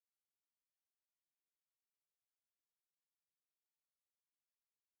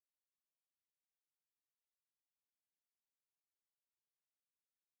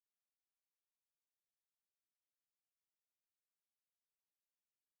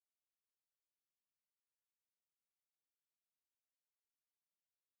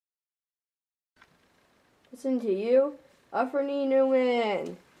Listen to you, Anthony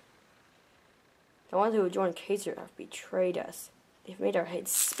Newman. The ones who joined Kaiser have betrayed us. They've made our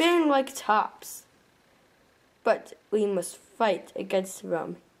heads spin like tops. But we must fight against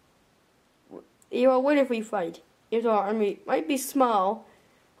them. You will win if we fight. Even though our army might be small,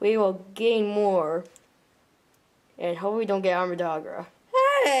 we will gain more. And hope we don't get Armadagra.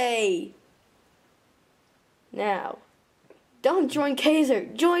 Hey! Now, don't join Kaiser,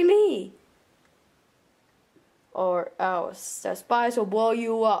 join me! Or else the spies will blow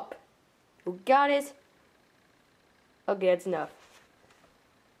you up. You got it? Okay, that's enough.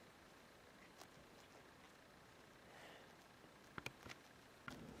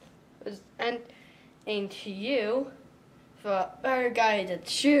 And to you, for a better guy to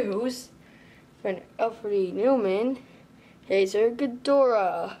choose, for an Alfred Newman, Hazer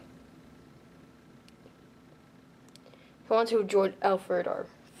Ghidorah. The ones who joined Alfred are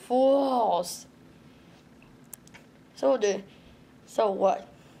fools. So what?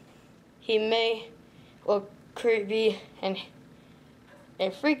 He may look creepy and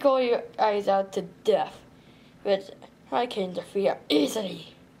freak all your eyes out to death, but I can defeat him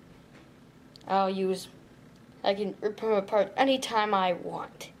easily. I can rip him apart anytime I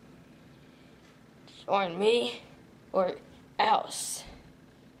want. Join me, or else.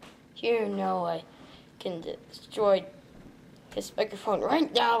 You know I can destroy his microphone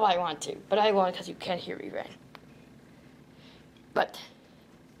right now if I want to, but I won't because you can't hear me right. But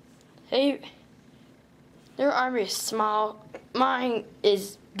hey, their army is small, mine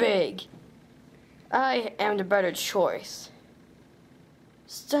is big. I am the better choice.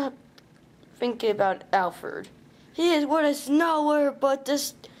 Stop thinking about Alfred. He is what is nowhere but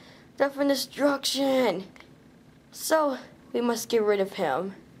death and destruction. So we must get rid of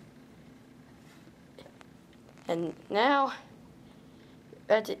him. And now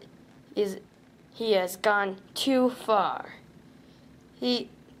he has gone too far. He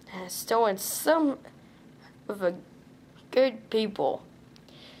has stolen some of the good people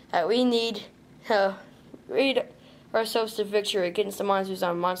that we need to lead ourselves to victory against the monsters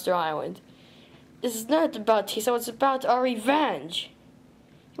on Monster Island. This is not about Tiso, it's about our revenge.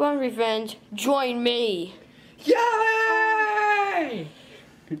 You want revenge? Join me! Yay!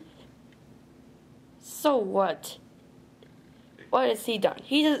 So what? What has he done?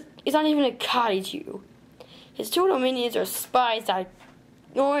 He's not even a kaiju. His two little minions are spies that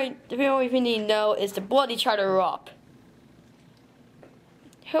the only thing they know is to blood each other up.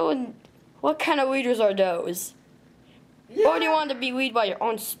 What kind of leaders are those? Yeah. Or do you want to be led by your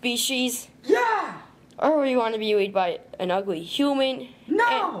own species? Yeah! Or do you want to be led by an ugly human?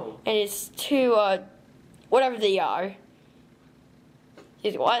 No! And it's two, whatever they are.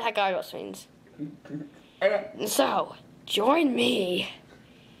 What the heck are those things? So, join me.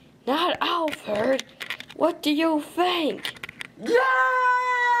 Not Alfred. What do you think? Yeah!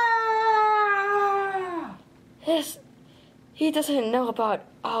 He doesn't know about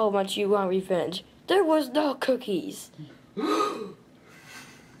how much you want revenge. There was no cookies. I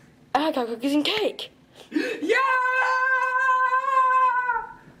got cookies and cake. Yeah!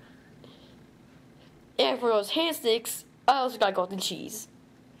 And for those hand sticks, I also got golden cheese.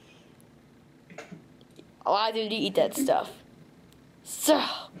 I didn't eat that stuff. So,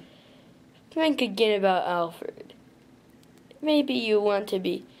 think again about Alfred. Maybe you want to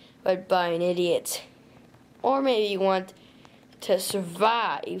be led by an idiot. Or maybe you want to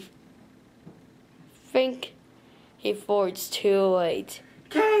survive. Think before it's too late.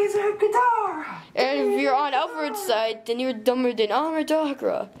 Kaiser Ghidorah! And if you're on Alfred's side, then you're dumber than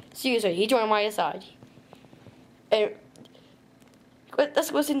Armadagra. Seriously, he joined my side. And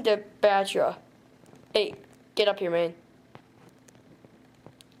let's listen to Batra. Hey, get up here, man.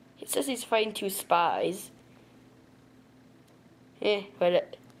 He says he's fighting two spies.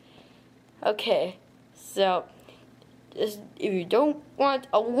 Okay, so if you don't want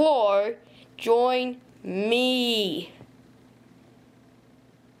a war, join me.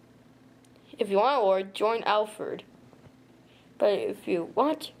 If you want a war, join Alfred. But if you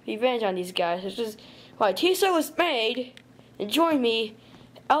want revenge on these guys, it's just why Tiso was made, and join me.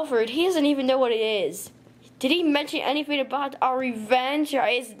 Alfred, he doesn't even know what it is. Did he mention anything about our revenge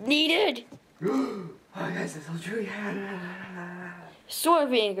is needed? Oh, yes, that's so true. Sort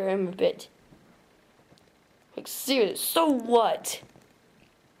of anger him a bit. Like, seriously, so what?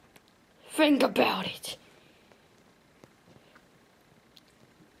 Think about it.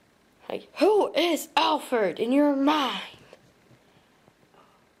 Like, who is Alfred in your mind?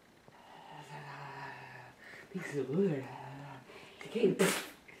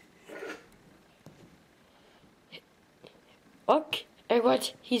 Look at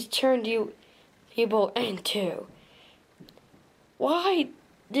what he's turned you he broke into. Why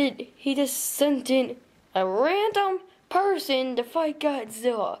did he just send in a random person to fight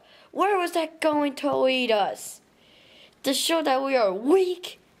Godzilla? Where was that going to lead us? To show that we are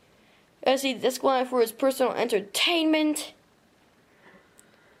weak? Is he just going for his personal entertainment?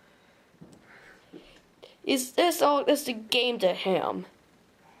 Is this all just a game to him?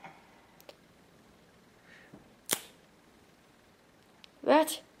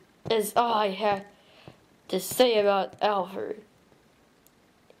 That is all I have to say about Alfred.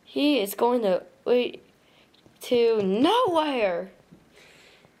 He is going to lead to nowhere.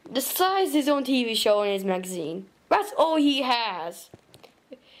 Besides his own TV show and his magazine. That's all he has.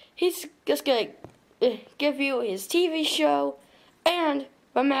 He's just gonna give you his TV show and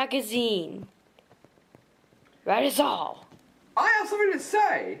a magazine. That is all. I have something to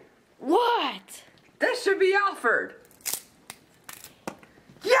say. What? This should be Alfred.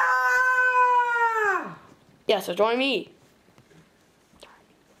 Yeah! Yeah, so join me.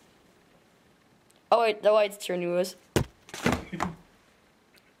 Oh wait, the lights turning us.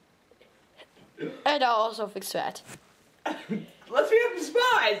 And I'll also fix that. Let's be up the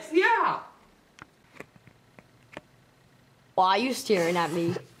spies. Yeah. Why are you staring at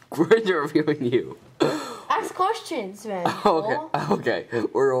me? We're interviewing you. Ask questions, man. Okay.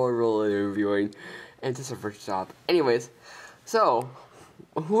 We're all really interviewing, and this is our first job. Anyways, so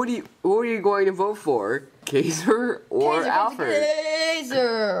who are you going to vote for? Kaiser or Alfred?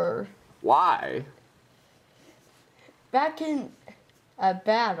 Kaiser. Why? Back in a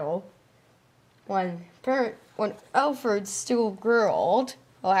battle, when Alfred still growled,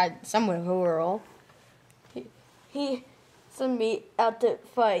 or had someone who growled, he sent me out to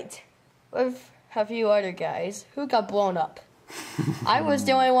fight with a few other guys who got blown up. I was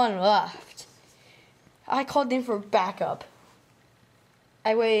the only one left. I called in for backup.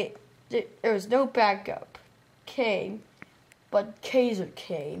 There was no backup. But Kaiser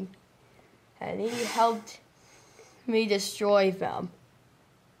came, and he helped me destroy them.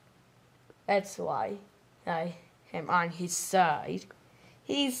 That's why I am on his side.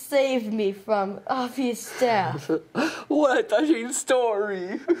 He saved me from obvious death. What a touching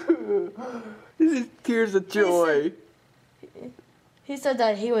story! This is tears of joy. He said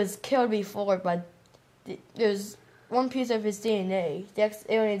that he was killed before, but there's one piece of his DNA. The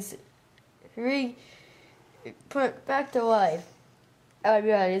aliens put back to life. I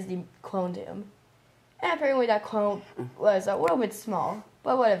realized he cloned him. And apparently that clone was a little bit small.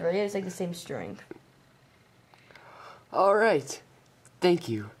 But whatever, it was like the same strength. Alright. Thank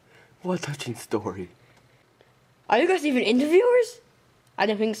you. What a touching story. Are you guys even interviewers? I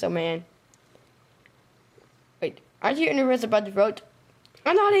didn't think so, man. Wait, aren't you interested about the vote?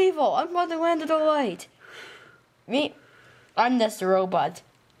 I'm not evil. I'm about the land of the light. Me? I'm just a robot.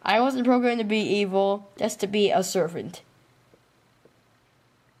 I wasn't programmed to be evil, just to be a servant.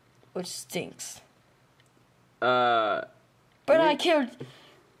 Which stinks. But I killed...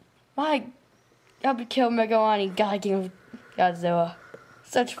 I killed Megalani, God King of Godzilla.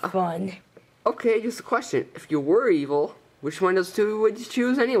 Such fun. Okay, just a question. If you were evil, which one of those two would you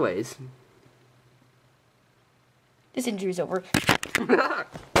choose anyways? This injury's over.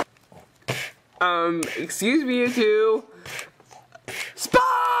 Excuse me, you two.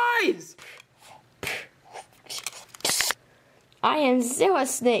 Spies! I am Zilla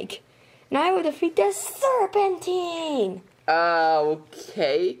Snake, and I will defeat the Serpentine!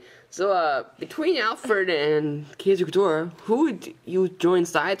 Okay. So, between Alfred and Kaiser Ghidorah, who would you join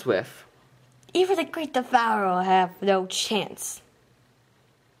sides with? Even the Great Devourer will have no chance.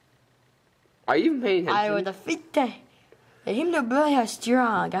 Are you even paying attention? I will defeat him to really how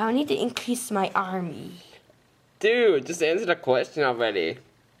strong. I will need to increase my army. Dude, just answer the question already.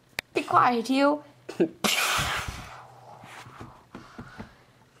 Be quiet, you.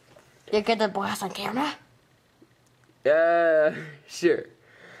 You get the blast on camera? Sure.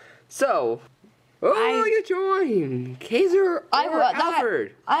 So, you join Kaiser or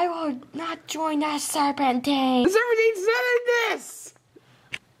Alfred? I will not join that Serpentine. The Serpentine's not in this!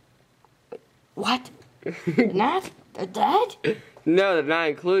 What? They're not? They're dead? No, they're not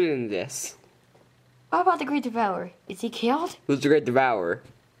included in this. What about the Great Devourer? Is he killed? Who's the Great Devourer?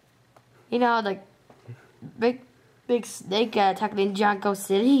 You know, the big snake attacked in Janko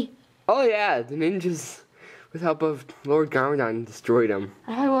City? Oh yeah, the ninjas, with help of Lord Garmadon, destroyed him.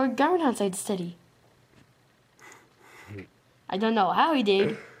 I heard Lord Garmadon saved the city. I don't know how he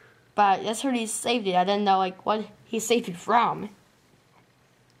did, but I just heard he saved it. I didn't know what he saved it from.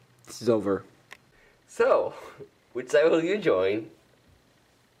 This is over. So, which side will you join?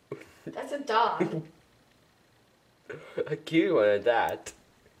 That's a dog. A cute one at that.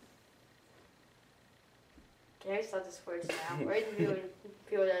 Can I start this footage now? Or even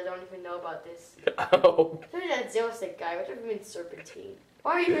people that don't even know about this. Oh. Look at that zero stick guy. What do you mean serpentine?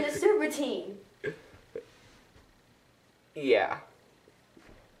 Why are you in a serpentine? Yeah.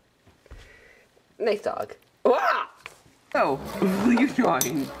 Nice dog. Wow! Oh, who are you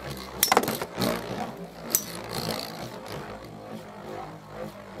drawing?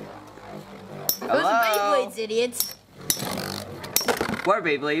 Those are Beyblades, idiots. What are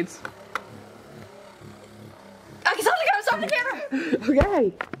Beyblades? Okay, stop the camera!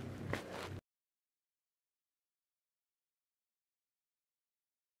 Okay.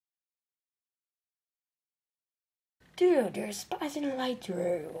 Dude, there's spies in the light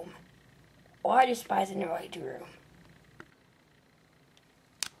room. Why are there spies in the light room?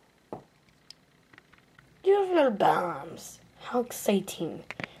 These little bombs. How exciting.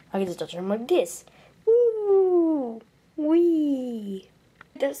 I can just touch them like this. Woo! Wee!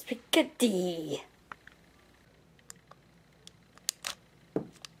 The spaghetti!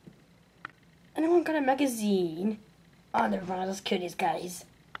 Anyone got a magazine? Oh, never mind, I'll just kill these guys.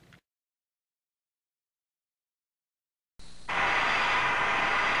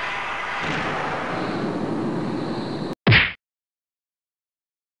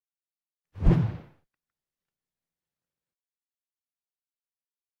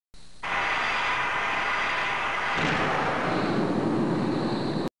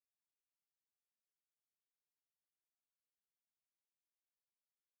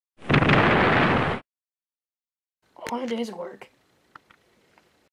 One day's work.